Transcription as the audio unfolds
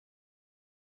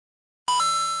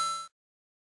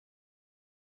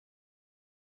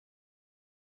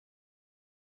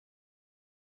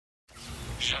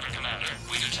Shepard Commander,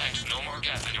 we detect no more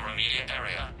Geth in your immediate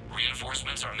area.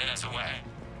 Reinforcements are minutes away.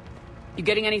 You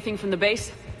getting anything from the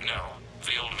base? No.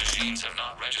 The old machines have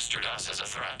not registered us as a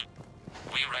threat.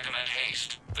 We recommend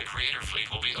haste. The Creator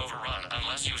fleet will be overrun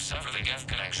unless you sever the Geth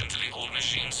connection to the old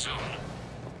machine soon.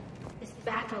 This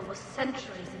battle was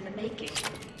centuries in the making.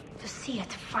 To see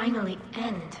it finally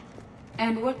end.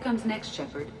 And what comes next,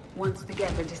 Shepard, once the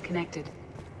Geth are disconnected?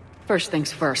 First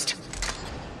things first.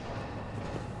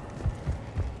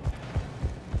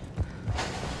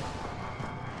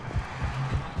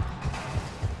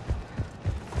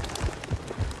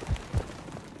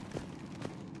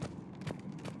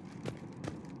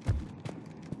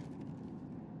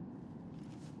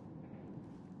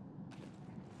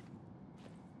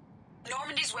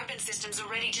 Normandy's weapon systems are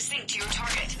ready to sync to your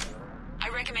target. I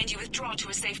recommend you withdraw to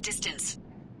a safe distance.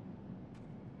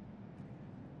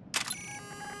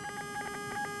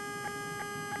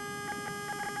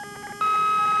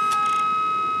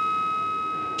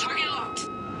 Target locked.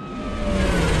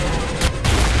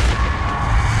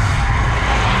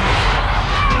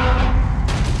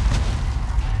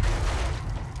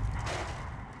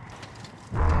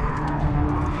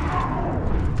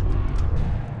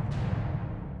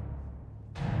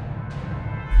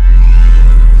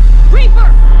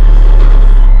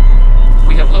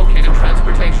 We have located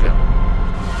transportation.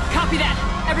 Copy that!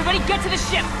 Everybody get to the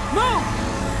ship! Move!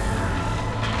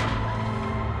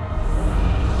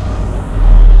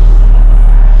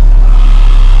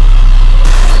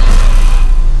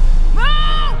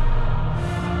 Move!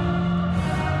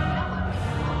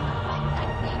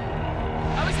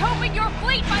 I was hoping your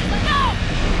fleet might let go!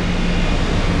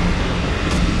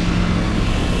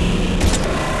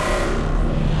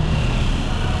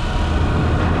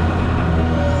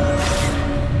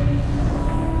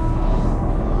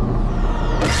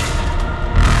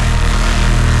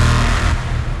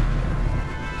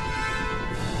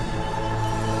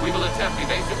 We will attempt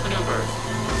evasive maneuvers.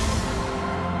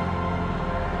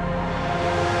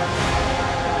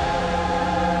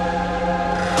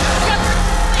 Not a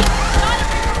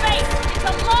Reaper base! It's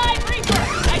a live Reaper!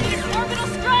 I need an orbital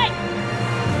strike!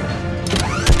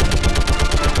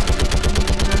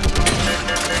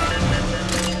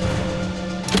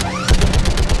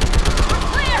 We're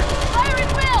clear! Fire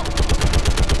at will!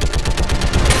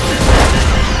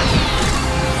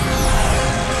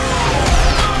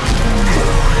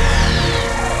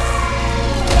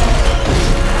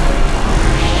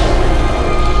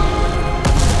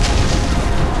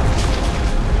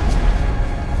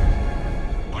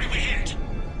 What did we hit?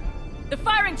 The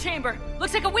firing chamber!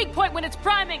 Looks like a weak point when it's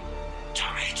priming!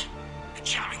 Damn it! The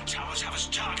jamming towers have us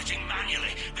targeting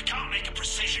manually. We can't make a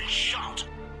precision shot.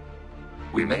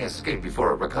 We may escape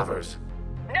before it recovers.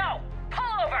 No! Pull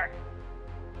over!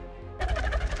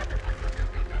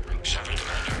 Shepard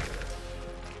Commander.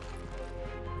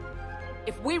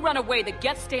 If we run away, the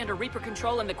Geth stay under Reaper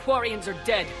control and the Quarians are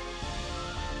dead.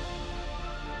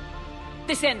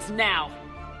 This ends now.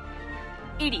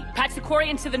 Edie, patch the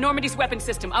Quarians to the Normandy's weapon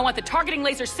system. I want the targeting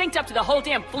laser synced up to the whole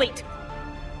damn fleet.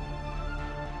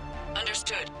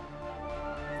 Understood.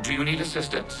 Do you need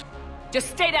assistance?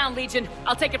 Just stay down, Legion.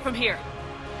 I'll take it from here.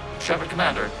 Shepard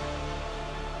Commander.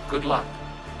 Good luck.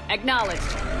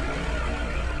 Acknowledged.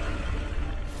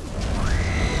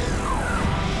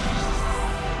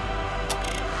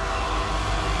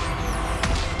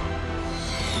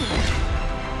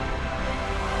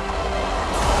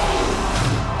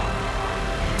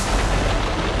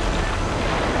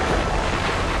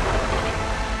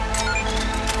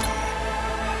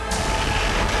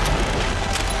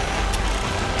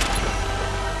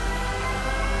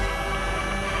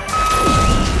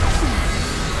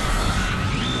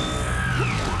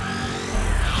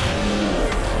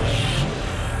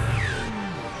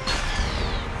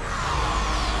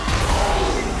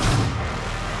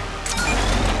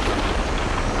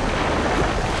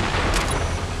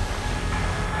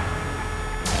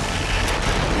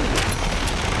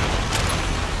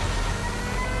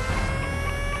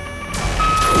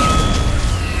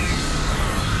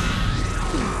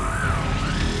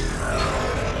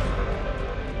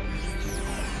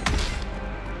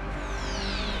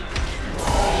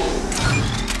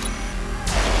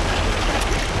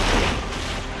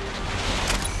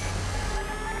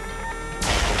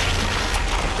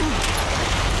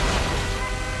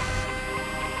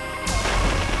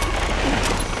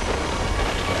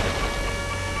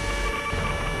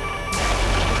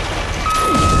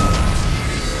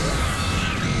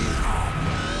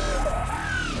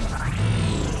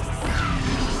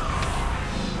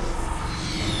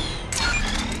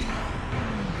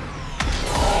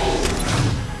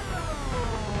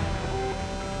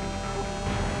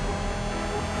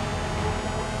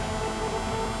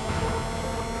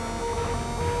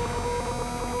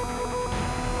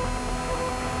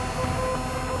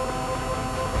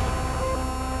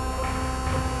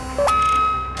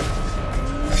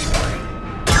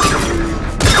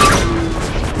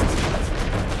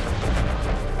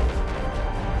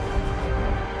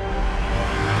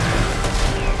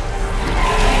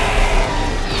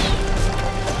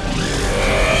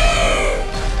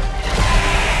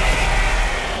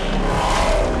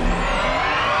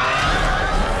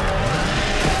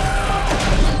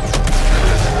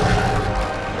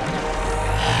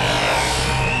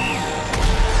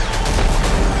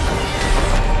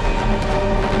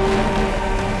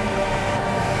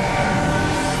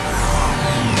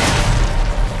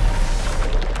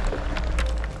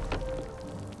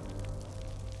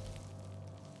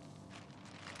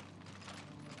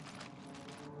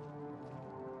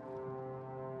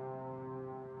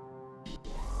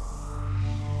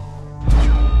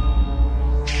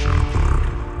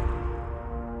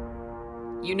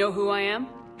 You know who I am?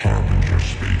 Harbinger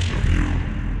speaks of you.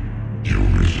 You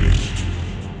resist,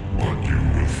 but you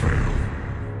will fail.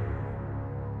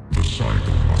 The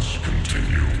cycle must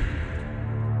continue.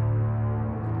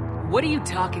 What are you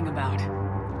talking about?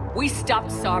 We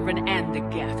stopped Sovereign and the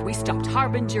Geth. We stopped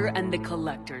Harbinger and the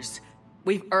Collectors.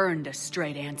 We've earned a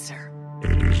straight answer.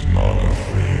 It is not a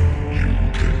thing you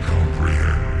can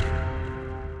comprehend.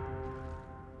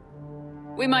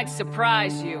 We might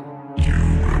surprise you. You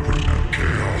represent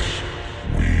chaos.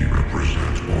 We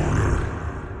represent order.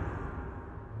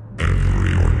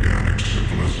 Every organic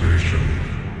civilization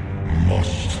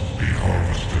must be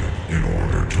harvested in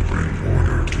order to bring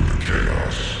order to the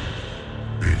chaos.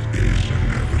 It is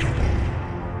inevitable.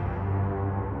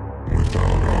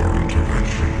 Without our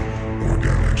intervention,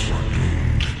 organics are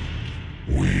doomed.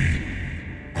 We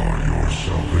are your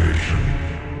salvation.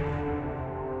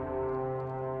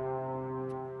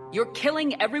 You're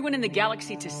killing everyone in the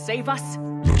galaxy to save us?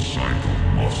 The cycle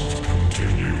must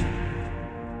continue.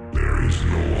 There is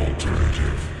no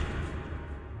alternative.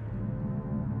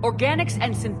 Organics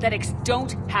and synthetics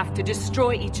don't have to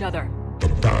destroy each other. The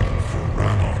battle for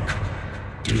Rannoch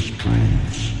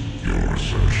disproves your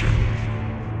assertion.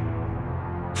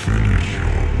 Finish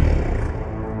your war.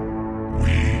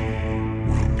 We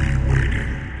will be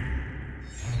waiting.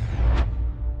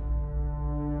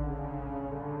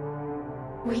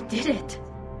 We did it.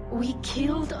 We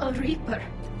killed a Reaper.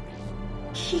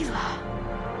 Keela.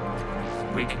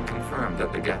 We can confirm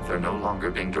that the Geth are no longer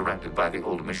being directed by the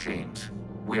old machines.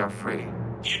 We are free.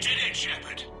 You did it,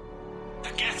 Shepard. The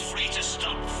Geth free to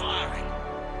stop firing.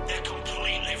 They're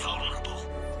completely vulnerable.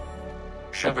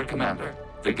 Shepard, Commander,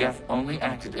 the Geth only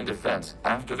acted in defense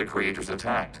after the Creators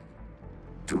attacked.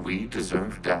 Do we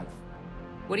deserve death?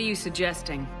 What are you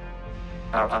suggesting?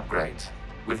 Our upgrades.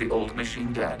 With the old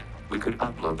machine dead, we could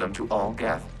upload them to all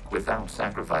Geth without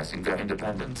sacrificing their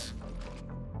independence.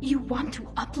 You want to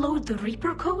upload the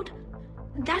Reaper code?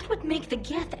 That would make the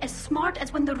Geth as smart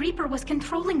as when the Reaper was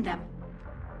controlling them.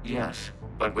 Yes,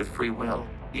 but with free will,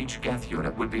 each Geth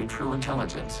unit would be true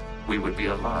intelligence. We would be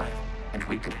alive, and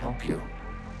we could help you.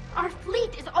 Our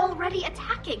fleet is already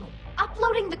attacking.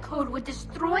 Uploading the code would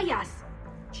destroy us.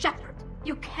 Shepard,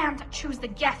 you can't choose the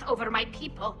Geth over my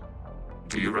people.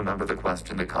 Do you remember the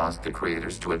question that caused the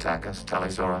Creators to attack us,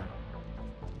 Talizora?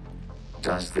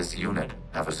 Does this unit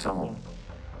have a soul?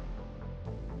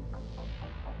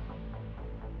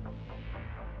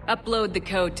 Upload the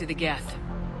code to the Geth.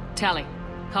 Tally,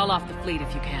 call off the fleet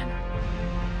if you can.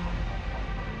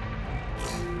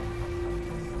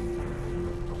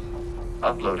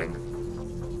 Uploading.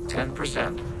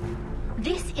 10%.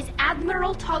 This is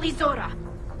Admiral Talizora.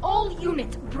 All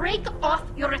units, break off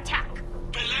your attack.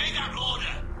 Belay that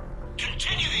order.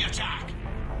 Continue the attack.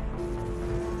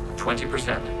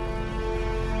 20%.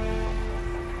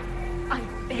 I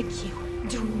beg you,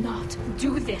 do not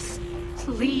do this.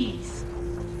 Please.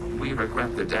 We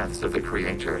regret the deaths of the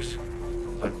Creators,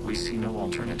 but we see no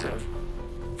alternative.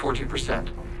 40%.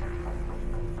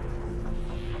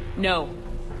 No.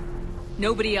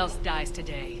 Nobody else dies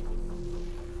today.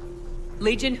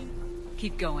 Legion,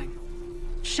 keep going.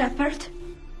 Shepard?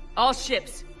 All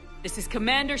ships, this is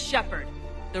Commander Shepard.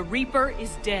 The Reaper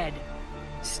is dead.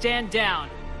 Stand down.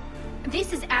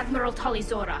 This is Admiral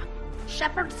Talizora.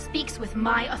 Shepard speaks with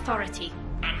my authority.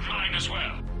 And mine as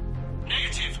well.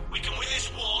 Negative. We can win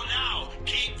this war now.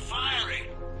 Keep firing.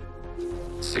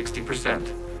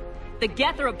 60%. The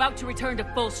Geth are about to return to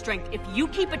full strength. If you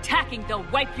keep attacking, they'll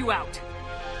wipe you out.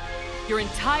 Your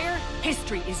entire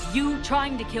history is you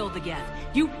trying to kill the Geth.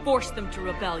 You forced them to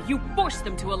rebel. You forced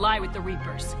them to ally with the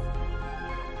Reapers.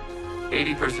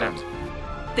 80%.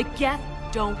 The Geth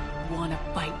don't want to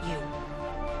fight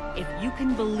you. If you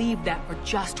can believe that for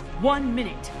just 1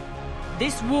 minute,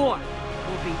 this war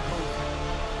will be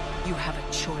over. You have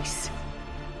a choice.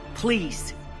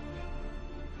 Please,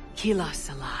 kill us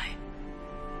alive.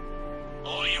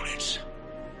 All units,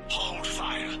 hold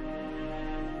fire.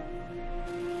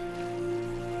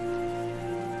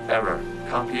 Error.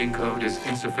 Copying code is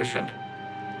insufficient.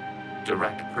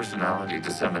 Direct personality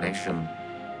dissemination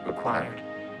required.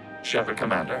 Shepard,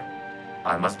 Commander,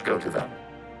 I must go to them.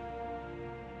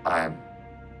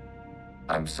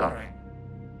 I'm sorry.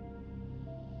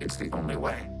 It's the only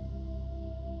way.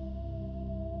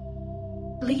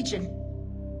 Legion,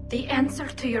 the answer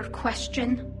to your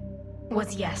question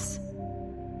was yes.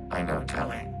 I know,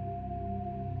 Tally.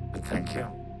 But thank you.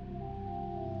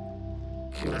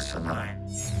 Keep us alive.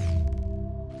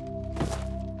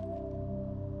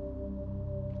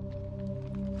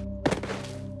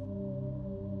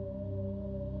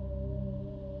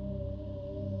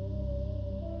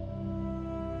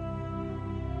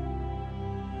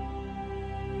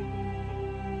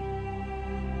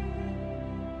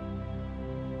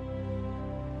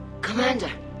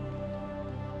 Commander.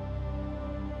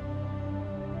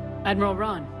 Admiral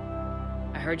Ron,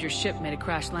 I heard your ship made a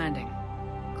crash landing.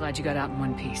 Glad you got out in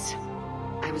one piece.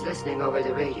 I was listening over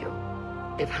the radio.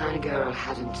 If Hangirl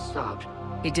hadn't stopped...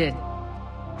 He did.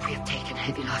 We have taken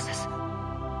heavy losses.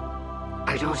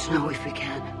 I don't know if we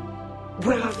can.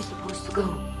 Where are we supposed to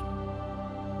go?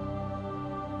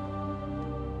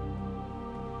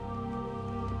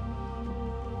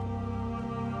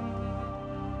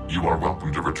 You are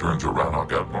welcome to return to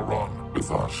Rannoch, Admiral Ron, with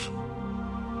us.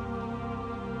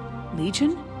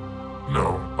 Legion?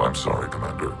 No, I'm sorry,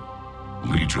 Commander.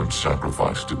 Legion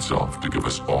sacrificed itself to give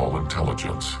us all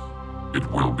intelligence. It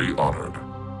will be honored.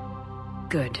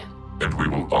 Good. And we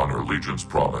will honor Legion's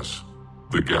promise.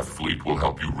 The Geth fleet will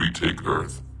help you retake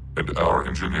Earth, and our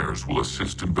engineers will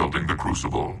assist in building the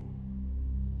Crucible.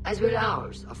 As will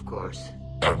ours, of course.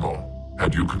 Admiral,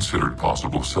 had you considered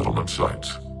possible settlement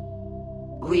sites?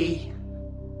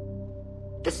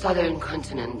 The southern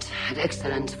continent had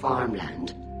excellent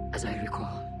farmland, as I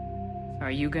recall.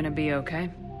 Are you gonna be okay?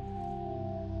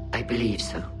 I believe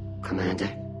so, Commander.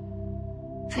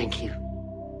 Thank you.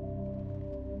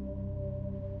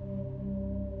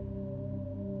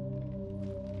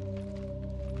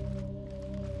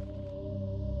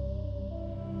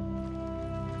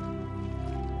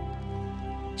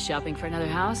 Shopping for another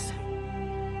house?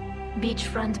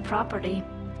 Beachfront property.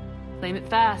 Claim it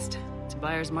fast. It's a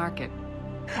buyer's market.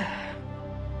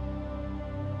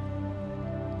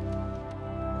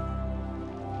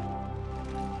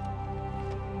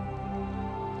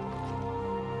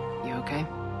 You okay?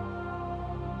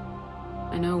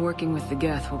 I know working with the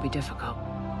Geth will be difficult.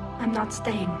 I'm not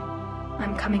staying.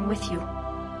 I'm coming with you.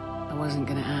 I wasn't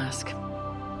gonna ask.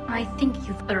 I think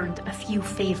you've earned a few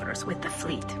favors with the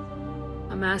fleet.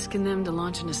 I'm asking them to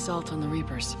launch an assault on the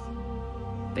Reapers.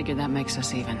 Figure that makes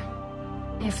us even.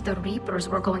 If the Reapers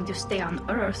were going to stay on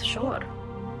Earth, sure.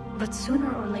 But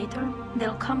sooner or later,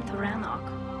 they'll come to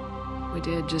Rannoch. We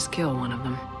did just kill one of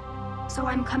them. So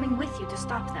I'm coming with you to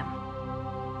stop them.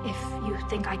 If you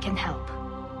think I can help.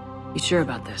 You sure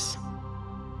about this?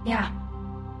 Yeah.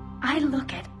 I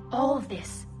look at all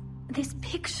this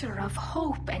picture of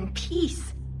hope and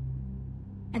peace.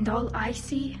 And all I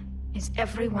see is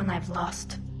everyone I've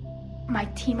lost. My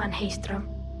team on Haestrom,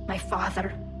 my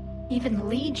father, even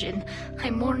Legion.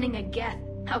 I'm mourning a Geth.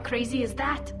 How crazy is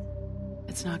that?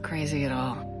 It's not crazy at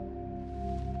all.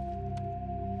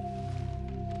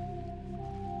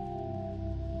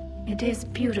 It is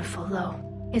beautiful, though,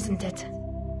 isn't it?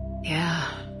 Yeah,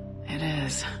 it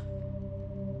is.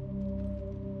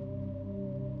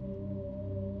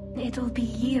 It'll be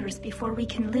years before we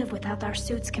can live without our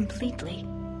suits completely.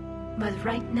 But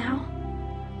right now...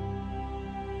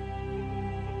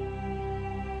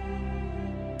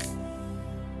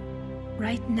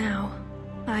 Right now,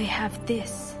 I have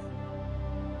this.